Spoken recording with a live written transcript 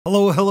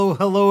Hello, hello,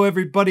 hello,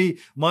 everybody.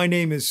 My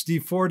name is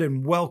Steve Ford,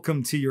 and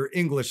welcome to your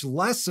English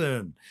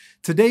lesson.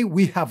 Today,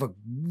 we have a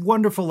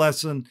wonderful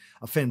lesson,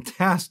 a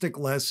fantastic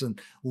lesson,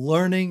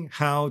 learning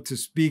how to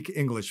speak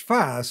English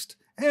fast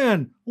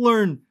and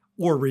learn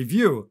or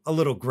review a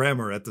little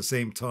grammar at the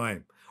same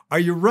time. Are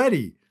you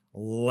ready?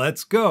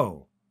 Let's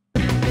go.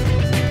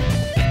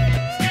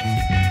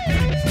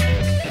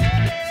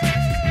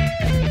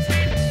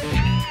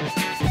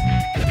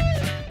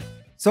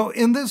 So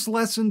in this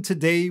lesson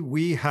today,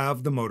 we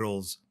have the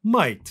modals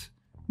might,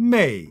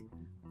 may,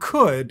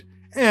 could,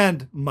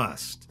 and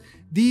must.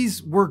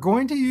 These we're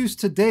going to use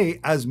today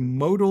as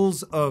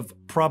modals of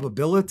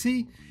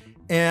probability.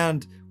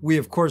 And we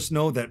of course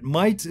know that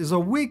might is a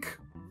weak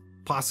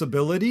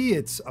possibility.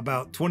 It's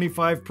about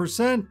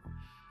 25%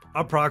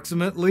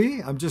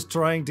 approximately. I'm just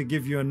trying to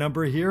give you a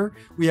number here.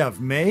 We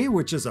have may,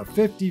 which is a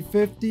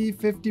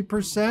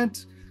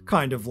 50%,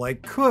 kind of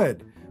like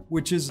could,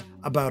 which is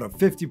about a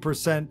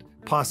 50%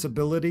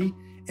 possibility.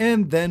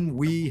 And then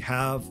we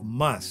have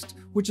must,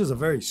 which is a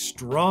very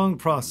strong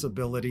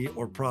possibility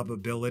or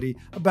probability,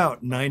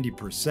 about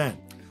 90%.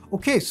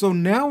 Okay, so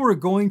now we're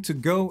going to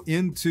go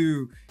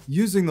into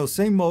using those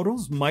same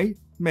modals, might,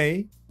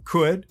 may,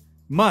 could,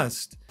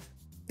 must,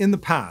 in the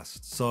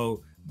past.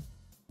 So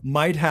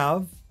might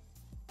have,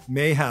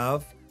 may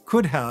have,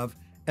 could have,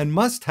 and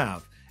must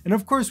have. And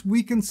of course,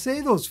 we can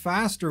say those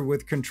faster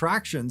with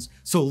contractions.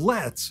 So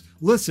let's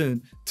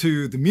listen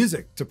to the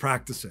music to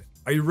practice it.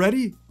 Are you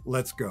ready?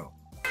 Let's go.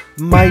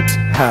 Might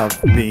have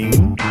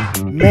been,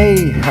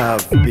 may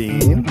have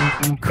been,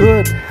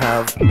 could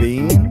have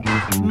been,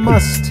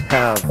 must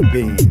have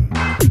been,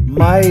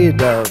 might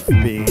have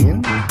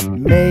been,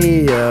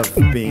 may have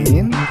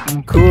been,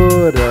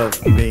 could have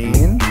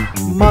been,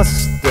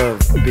 must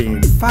have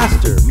been.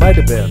 Faster. Might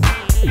have been,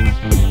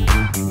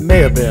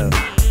 may have been,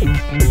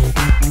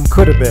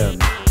 could have been,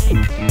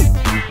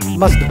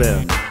 must have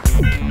been,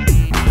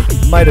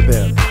 might have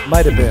been,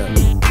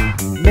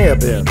 may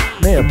have been,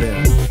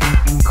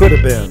 could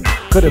have been,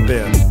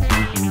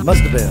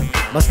 must have been,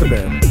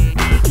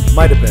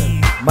 might have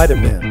been,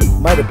 may have been,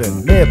 could have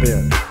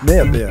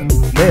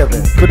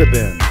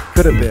been,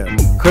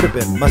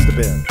 must have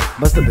been,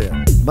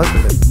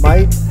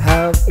 might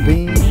have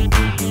been,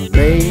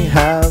 may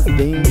have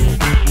been,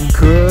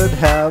 could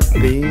have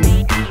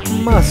been,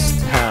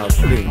 must have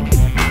been.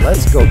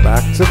 Let's go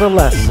back to the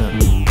lesson.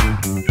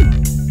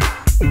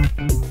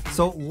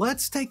 So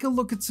let's take a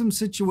look at some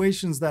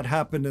situations that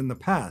happened in the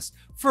past.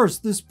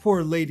 First, this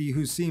poor lady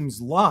who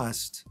seems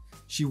lost,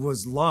 she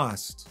was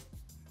lost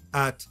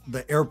at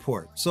the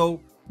airport.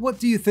 So what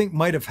do you think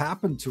might have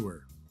happened to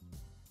her?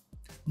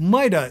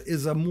 Mighta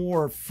is a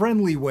more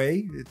friendly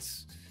way.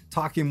 It's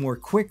talking more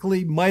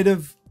quickly. Might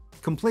have,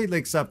 completely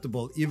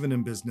acceptable, even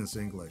in business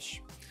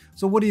English.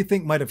 So what do you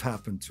think might have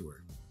happened to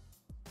her?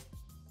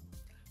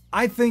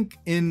 I think,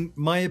 in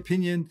my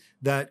opinion,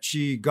 that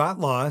she got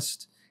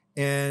lost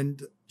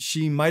and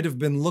she might have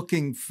been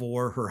looking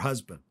for her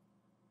husband.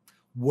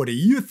 What do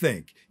you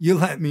think? You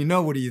let me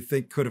know. What do you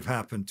think could have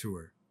happened to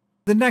her?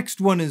 The next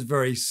one is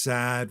very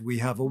sad. We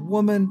have a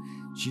woman,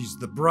 she's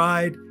the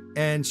bride,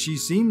 and she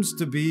seems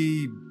to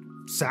be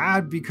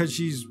sad because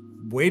she's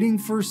waiting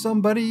for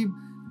somebody,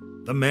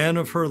 the man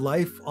of her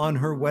life, on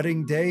her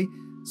wedding day.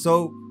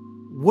 So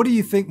what do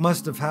you think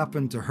must have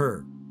happened to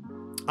her?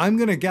 I'm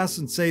going to guess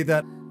and say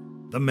that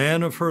the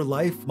man of her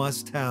life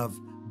must have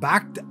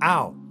backed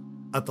out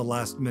at the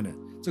last minute.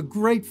 It's a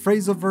great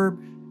phrasal verb.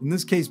 In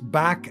this case,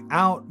 back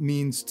out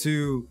means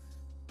to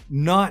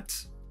not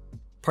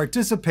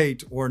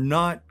participate or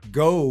not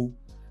go,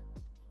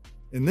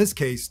 in this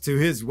case, to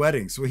his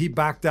wedding. So he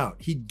backed out.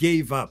 He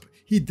gave up.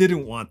 He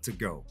didn't want to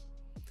go.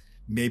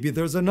 Maybe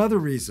there's another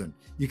reason.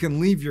 You can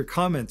leave your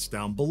comments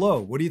down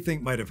below. What do you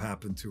think might have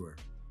happened to her?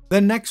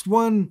 The next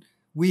one,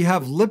 we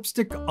have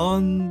lipstick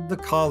on the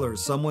collar.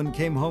 Someone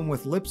came home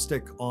with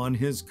lipstick on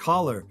his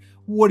collar.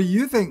 What do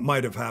you think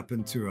might have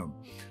happened to him?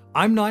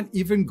 I'm not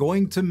even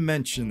going to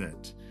mention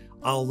it.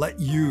 I'll let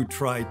you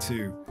try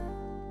to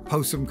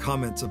post some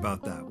comments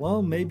about that.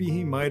 Well, maybe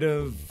he might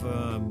have,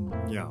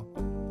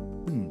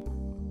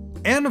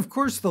 And of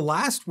course, the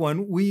last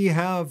one, we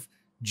have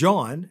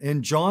John.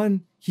 And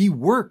John, he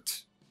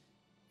worked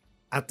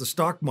at the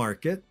stock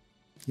market.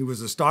 He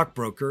was a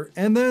stockbroker.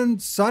 And then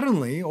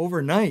suddenly,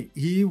 overnight,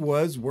 he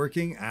was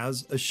working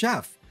as a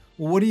chef.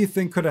 Well, what do you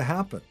think could have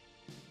happened?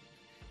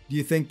 Do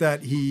you think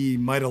that he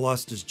might have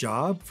lost his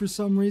job for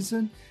some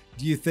reason?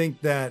 Do you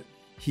think that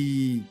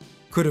he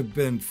could have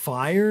been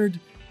fired?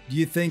 Do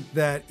you think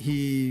that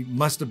he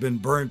must have been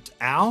burnt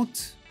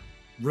out?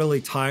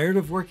 Really tired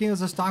of working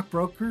as a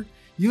stockbroker?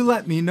 You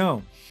let me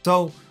know.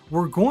 So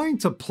we're going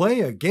to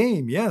play a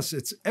game. Yes,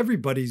 it's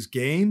everybody's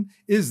game.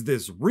 Is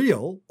this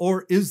real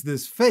or is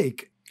this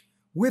fake?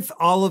 With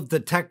all of the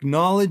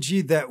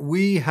technology that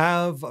we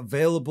have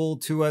available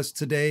to us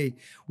today,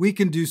 we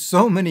can do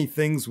so many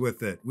things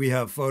with it. We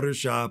have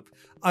Photoshop,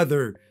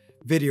 other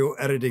video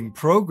editing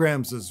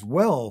programs as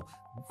well,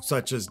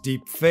 such as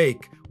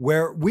deepfake,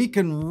 where we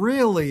can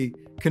really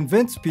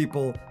convince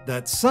people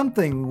that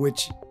something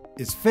which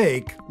is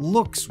fake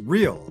looks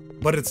real,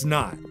 but it's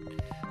not.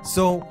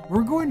 So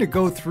we're going to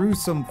go through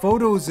some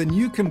photos and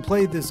you can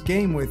play this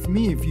game with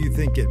me if you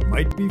think it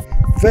might be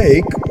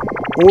fake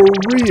or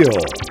real.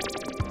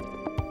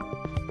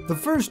 The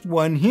first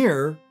one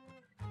here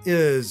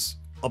is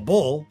a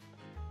bull.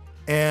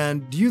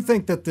 And do you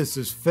think that this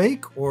is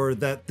fake or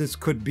that this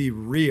could be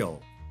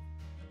real?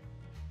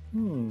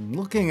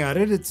 Looking at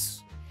it,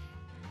 it's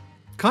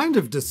kind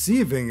of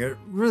deceiving. It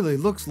really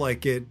looks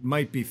like it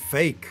might be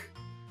fake.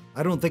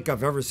 I don't think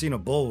I've ever seen a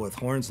bull with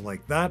horns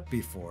like that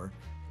before.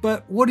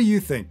 But what do you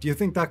think? Do you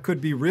think that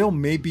could be real?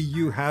 Maybe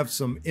you have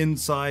some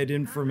inside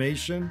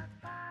information.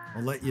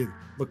 I'll let you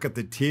look at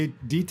the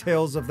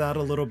details of that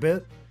a little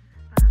bit.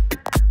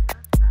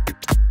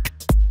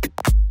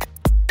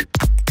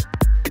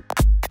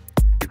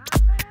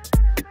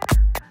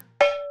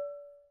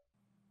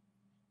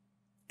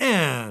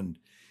 And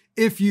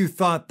if you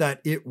thought that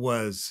it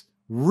was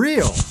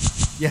real,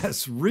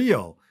 yes,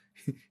 real,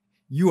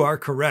 you are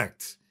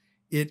correct.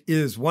 It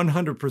is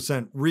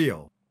 100%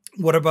 real.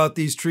 What about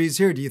these trees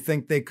here? Do you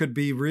think they could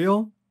be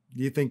real?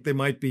 Do you think they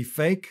might be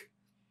fake?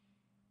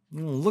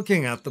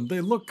 Looking at them, they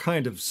look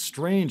kind of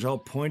strange, all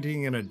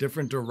pointing in a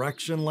different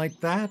direction like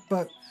that,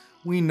 but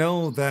we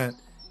know that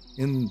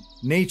in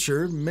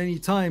nature, many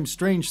times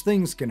strange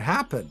things can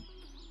happen.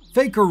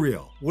 Fake or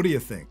real? What do you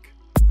think?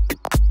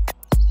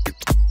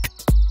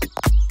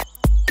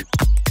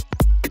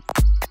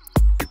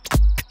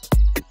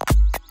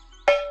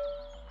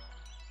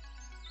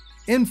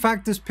 In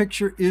fact, this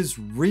picture is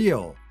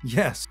real.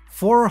 Yes,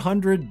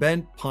 400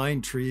 bent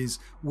pine trees,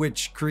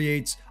 which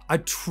creates a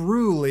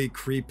truly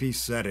creepy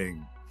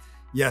setting.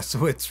 Yes,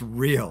 so it's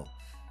real.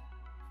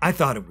 I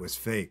thought it was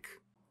fake.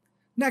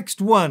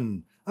 Next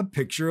one, a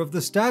picture of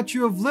the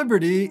Statue of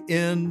Liberty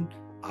in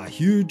a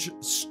huge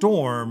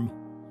storm.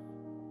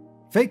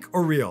 Fake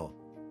or real?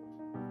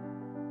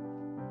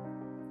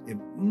 It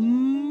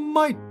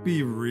might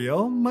be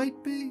real,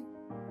 might be,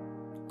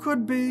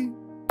 could be.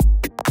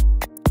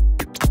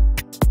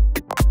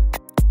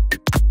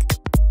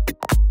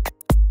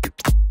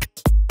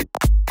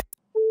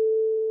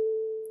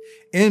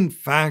 In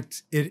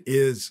fact, it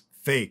is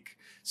fake.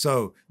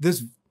 So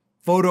this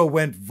photo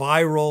went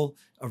viral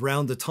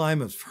around the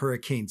time of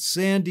Hurricane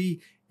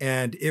Sandy,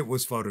 and it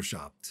was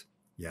photoshopped.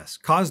 Yes,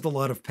 caused a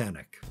lot of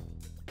panic.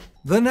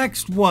 The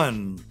next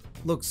one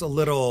looks a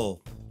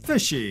little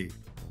fishy,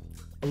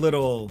 a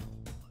little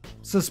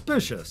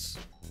suspicious.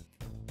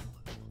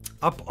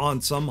 Up on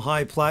some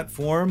high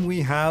platform,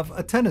 we have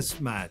a tennis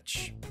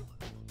match.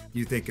 Do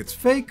you think it's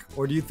fake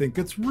or do you think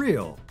it's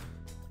real?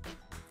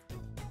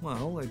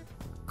 Well, it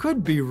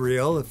could be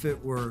real if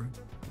it were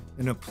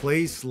in a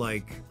place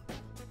like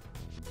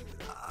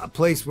a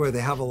place where they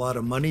have a lot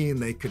of money and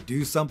they could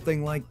do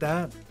something like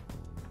that.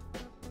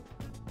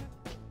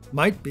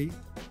 Might be.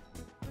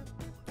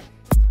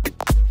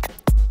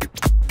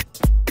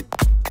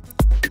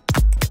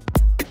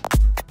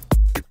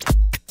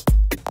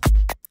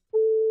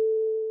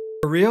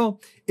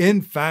 Real?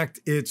 In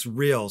fact, it's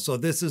real. So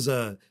this is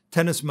a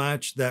tennis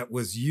match that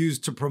was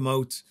used to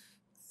promote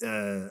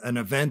an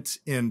event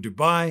in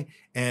Dubai,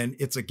 and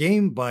it's a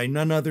game by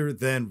none other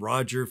than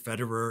Roger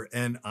Federer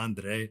and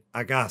Andre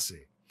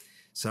Agassi.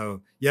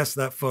 So yes,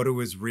 that photo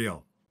is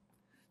real.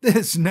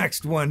 This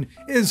next one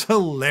is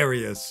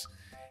hilarious.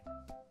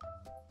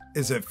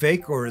 Is it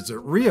fake or is it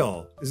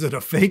real? Is it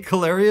a fake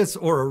hilarious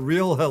or a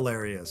real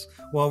hilarious?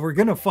 Well, we're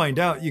gonna find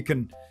out. You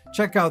can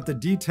check out the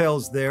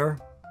details there.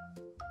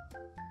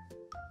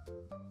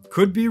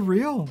 Could be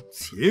real.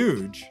 It's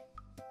huge.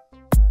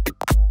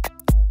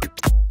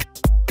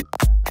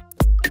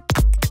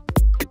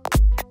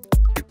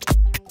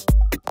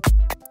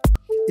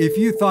 If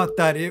you thought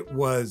that it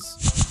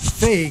was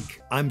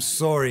fake, I'm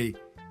sorry.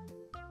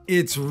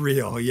 It's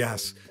real,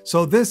 yes.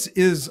 So this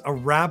is a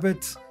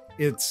rabbit.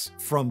 It's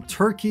from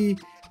Turkey,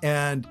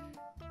 and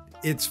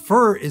its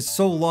fur is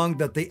so long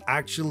that they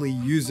actually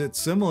use it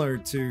similar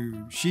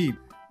to sheep.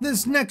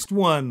 This next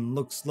one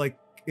looks like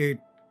it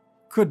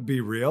could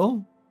be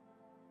real.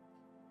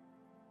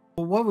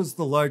 What was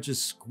the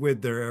largest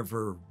squid there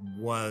ever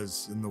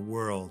was in the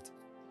world?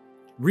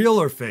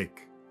 Real or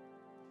fake?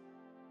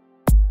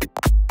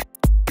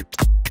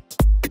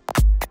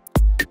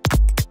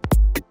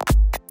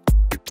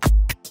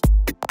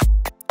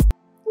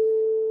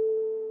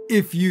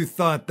 If you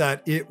thought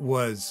that it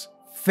was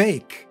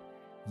fake,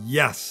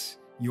 yes,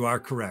 you are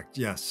correct.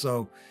 Yes.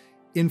 So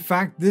in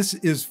fact, this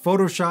is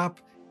Photoshop,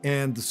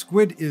 and the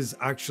squid is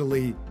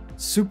actually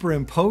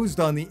superimposed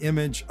on the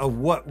image of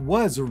what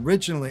was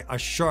originally a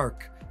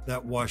shark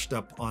that washed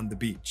up on the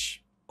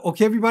beach.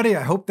 Okay, everybody,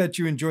 I hope that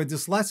you enjoyed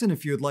this lesson.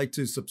 If you would like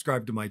to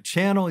subscribe to my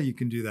channel, you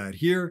can do that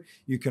here.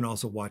 You can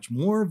also watch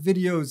more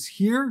videos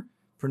here,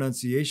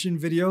 pronunciation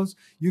videos.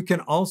 You can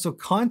also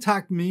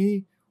contact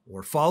me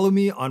or follow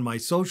me on my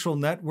social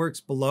networks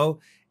below.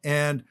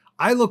 And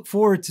I look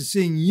forward to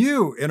seeing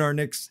you in our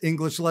next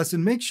English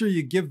lesson. Make sure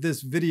you give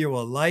this video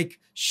a like,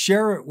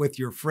 share it with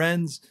your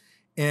friends,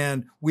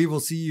 and we will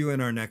see you in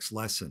our next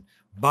lesson.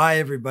 Bye,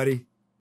 everybody.